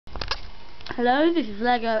Hello, this is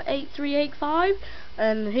Lego 8385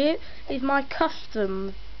 and here is my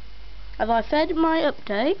custom. As I said in my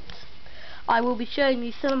update, I will be showing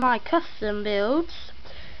you some of my custom builds.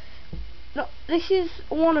 Now, this is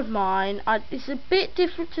one of mine. It's a bit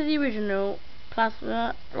different to the original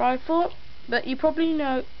plasma rifle, but you probably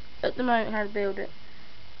know at the moment how to build it.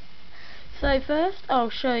 So first I'll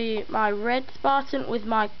show you my red Spartan with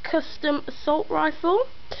my custom assault rifle.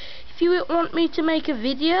 If you want me to make a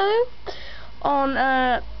video on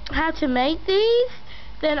how to make these,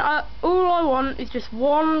 then all I want is just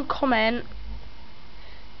one comment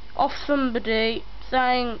off somebody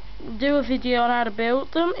saying do a video on how to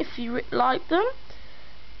build them if you like them,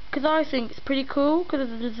 because I think it's pretty cool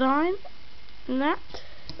because of the design and that.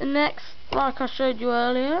 And next, like I showed you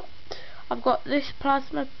earlier, I've got this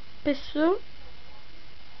plasma pistol.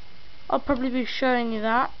 I'll probably be showing you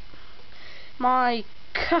that. My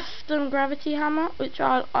custom gravity hammer, which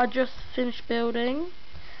I just finished building.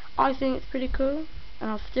 I think it's pretty cool, and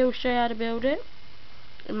I'll still show you how to build it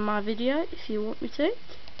in my video if you want me to.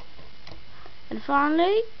 And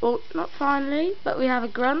finally, well, not finally, but we have a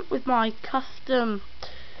grunt with my custom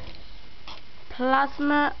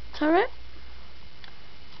plasma turret.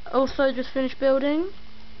 Also just finished building.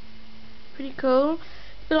 Pretty cool.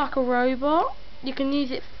 It's a bit like a robot. You can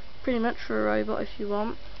use it pretty much for a robot if you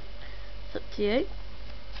want. It's up to you.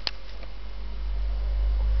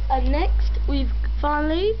 And next, we've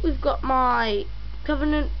got my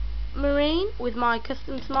Covenant Marine with my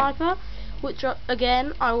custom sniper, which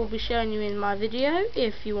again I will be showing you in my video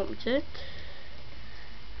if you want me to.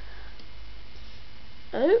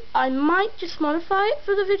 Oh, I might just modify it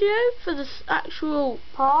for the video, for this actual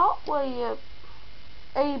part where you're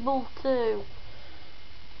able to,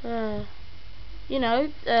 the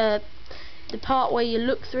part where you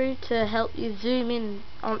look through to help you zoom in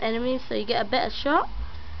on enemies so you get a better shot.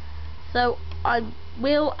 So I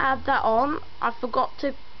will add that on. I forgot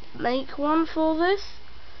to make one for this,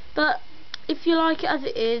 but if you like it as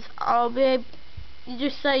it is, I'll be able, you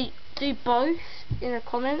just say do both in a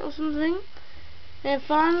comment or something. And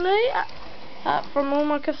finally, from all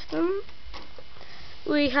my custom,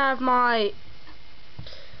 we have my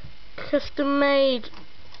custom made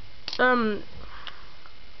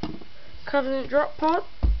Covenant drop pod,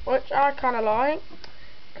 which I kind of like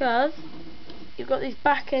because you've got these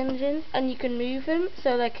back engines and you can move them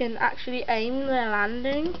so they can actually aim their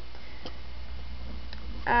landing,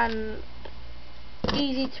 and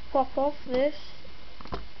easy to pop off this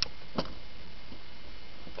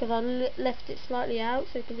because I left it slightly out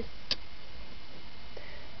so you can just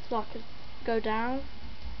go down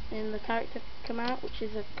and the character come out, which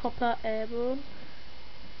is a copper airborne.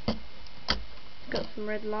 Got some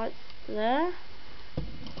red lights there.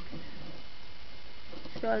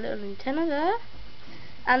 It's got a little antenna there.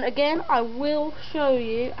 And again, I will show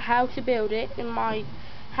you how to build it in my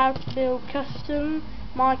how to build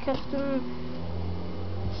my custom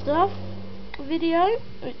stuff video,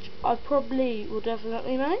 which I probably will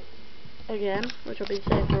definitely make again, which I've been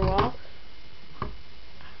saying for a while.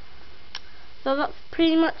 So that's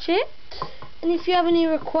pretty much it. And if you have any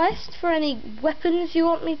requests for any weapons you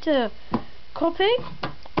want me to copy,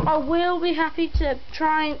 I will be happy to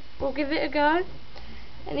try or give it a go.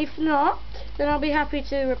 And if not, then I'll be happy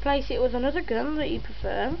to replace it with another gun that you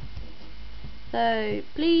prefer. So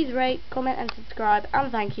please rate, comment and subscribe,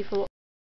 and thank you for watching.